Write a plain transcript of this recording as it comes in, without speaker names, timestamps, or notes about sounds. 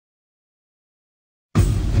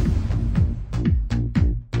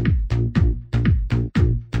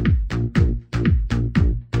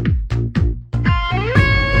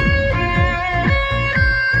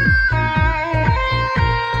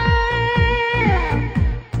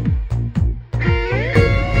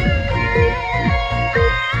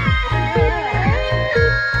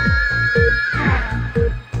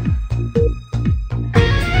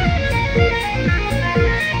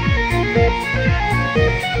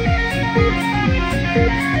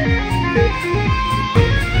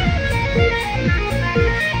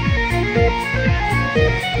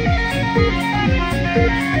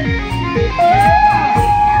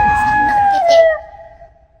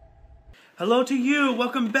hello to you.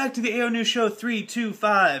 Welcome back to the AO News Show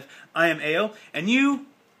 325. I am AO, and you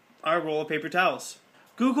are a roll of paper towels.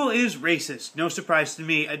 Google is racist. No surprise to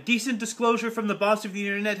me. A decent disclosure from the boss of the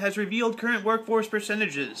internet has revealed current workforce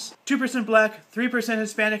percentages. 2% black, 3%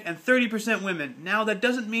 Hispanic, and 30% women. Now, that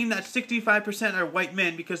doesn't mean that 65% are white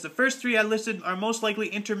men, because the first three I listed are most likely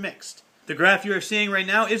intermixed. The graph you are seeing right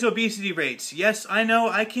now is obesity rates. Yes, I know,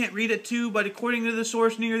 I can't read it too, but according to the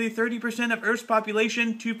source, nearly 30% of Earth's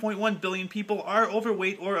population, 2.1 billion people, are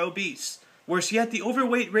overweight or obese. Worse yet, the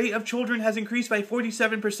overweight rate of children has increased by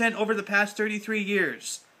 47% over the past 33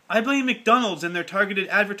 years. I blame McDonald's and their targeted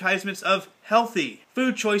advertisements of healthy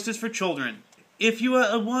food choices for children. If you are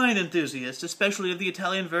a wine enthusiast, especially of the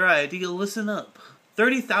Italian variety, listen up.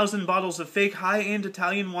 30,000 bottles of fake high-end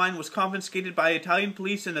Italian wine was confiscated by Italian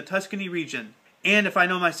police in the Tuscany region. And if I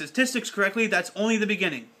know my statistics correctly, that's only the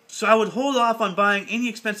beginning. So I would hold off on buying any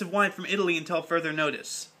expensive wine from Italy until further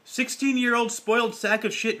notice. 16-year-old spoiled sack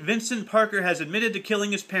of shit Vincent Parker has admitted to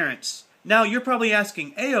killing his parents. Now, you're probably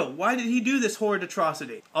asking, Ayo, why did he do this horrid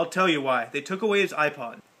atrocity? I'll tell you why. They took away his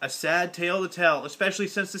iPod. A sad tale to tell, especially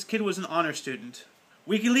since this kid was an honor student.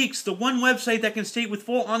 WikiLeaks, the one website that can state with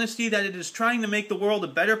full honesty that it is trying to make the world a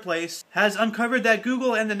better place, has uncovered that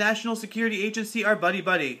Google and the National Security Agency are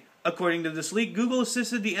buddy-buddy. According to this leak, Google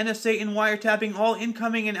assisted the NSA in wiretapping all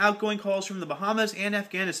incoming and outgoing calls from the Bahamas and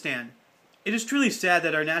Afghanistan. It is truly sad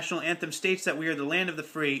that our national anthem states that we are the land of the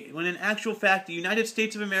free, when in actual fact the United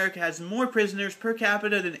States of America has more prisoners per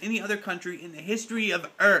capita than any other country in the history of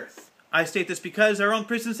Earth. I state this because our own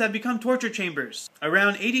prisons have become torture chambers.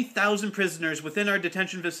 Around 80,000 prisoners within our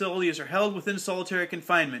detention facilities are held within solitary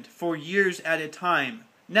confinement for years at a time.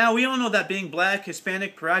 Now, we all know that being black,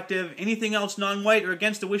 Hispanic, proactive, anything else non-white, or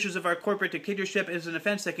against the wishes of our corporate dictatorship is an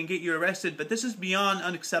offense that can get you arrested, but this is beyond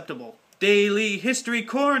unacceptable. Daily History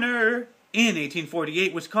Corner! In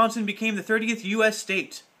 1848, Wisconsin became the 30th U.S.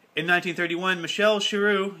 state. In 1931, Michel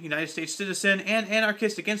Chiroux, United States citizen and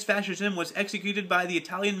anarchist against fascism, was executed by the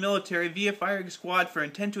Italian military via firing squad for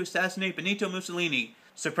intent to assassinate Benito Mussolini.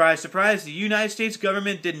 Surprise, surprise, the United States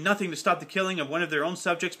government did nothing to stop the killing of one of their own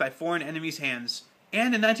subjects by foreign enemies' hands.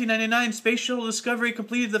 And in 1999, Space Shuttle Discovery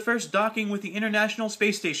completed the first docking with the International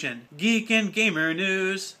Space Station. Geek and gamer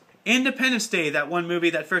news. Independence Day, that one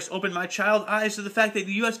movie that first opened my child eyes to the fact that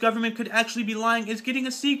the US government could actually be lying, is getting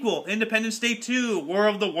a sequel, Independence Day 2, War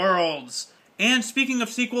of the Worlds. And speaking of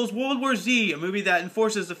sequels, World War Z, a movie that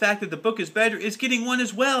enforces the fact that the book is better, is getting one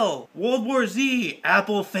as well. World War Z,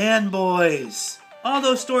 Apple fanboys. All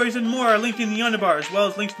those stories and more are linked in the underbar, as well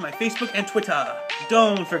as links to my Facebook and Twitter.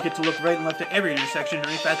 Don't forget to look right and left at every intersection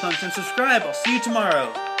during fat thumbs and subscribe. I'll see you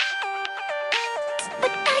tomorrow.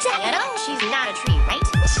 You know, she's not a tree, right?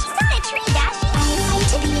 She's not a tree, Dash. I want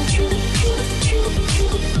to be a tree, tree.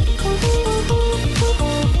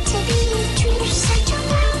 To be a tree, you're such a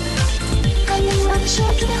wow. I'm the world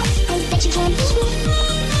champion, I bet you can't beat me.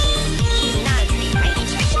 She's not a tree, right?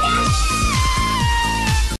 It's Tree Dash.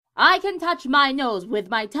 I can touch my nose with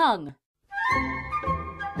my tongue.